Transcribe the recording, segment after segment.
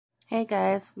Hey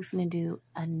guys, we're gonna do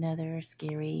another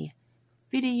scary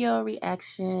video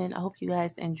reaction. I hope you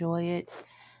guys enjoy it.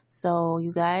 So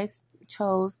you guys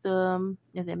chose the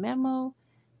is it Memo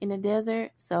in the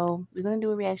desert? So we're gonna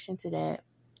do a reaction to that.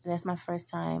 That's my first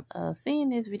time seeing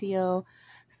this video.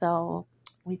 So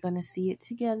we're gonna see it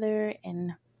together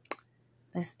and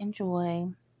let's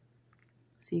enjoy.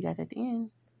 See you guys at the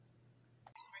end.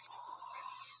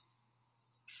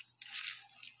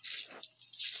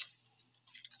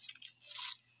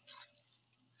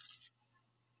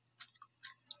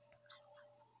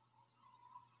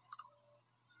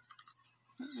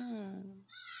 Mm-mm.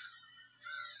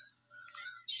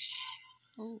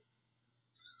 Oh.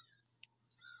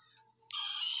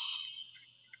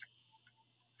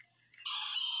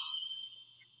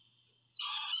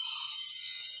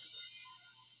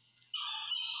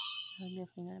 I'll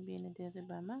definitely not be in the desert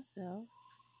by myself.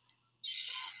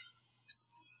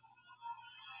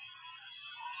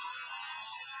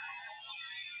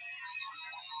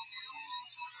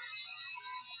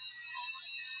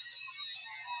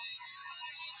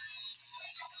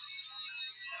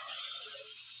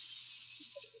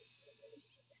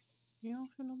 You don't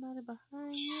feel nobody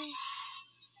behind you?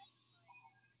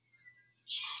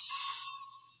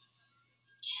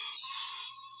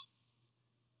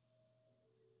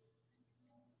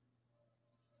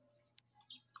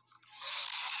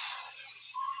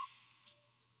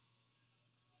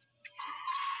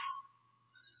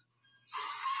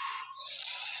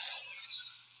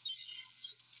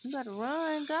 You better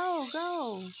run, go,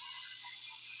 go.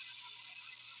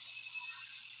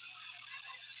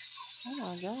 Oh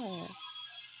my God.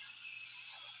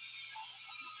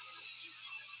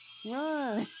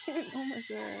 Run. Oh my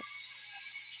God.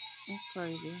 That's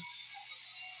crazy.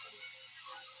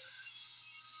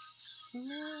 What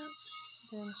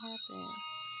didn't happen?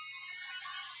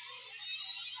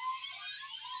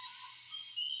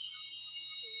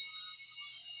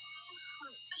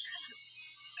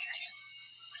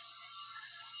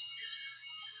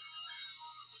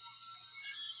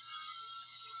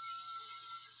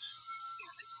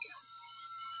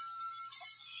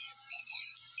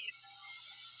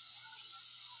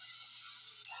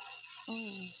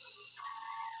 Oh.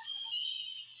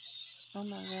 Oh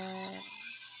my God.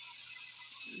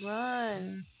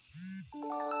 Run.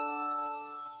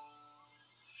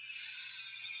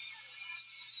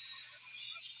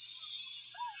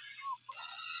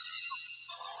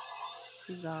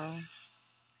 Keep going.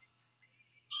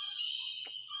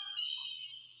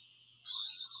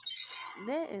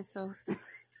 That is so stupid.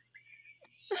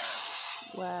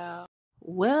 Wow.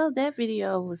 Well, that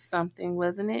video was something,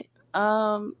 wasn't it?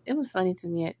 It was funny to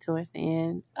me at towards the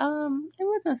end. It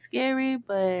wasn't scary,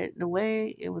 but the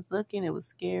way it was looking, it was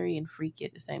scary and freaky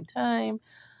at the same time.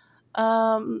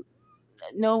 Um,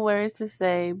 no words to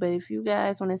say, but if you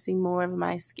guys want to see more of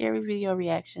my scary video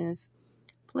reactions,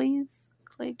 please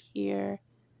click here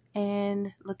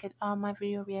and look at all my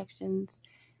video reactions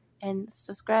and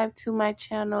subscribe to my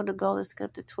channel. The goal is to get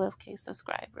up to 12K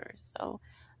subscribers. So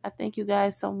I thank you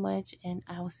guys so much, and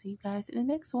I will see you guys in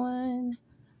the next one.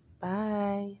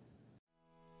 Bye.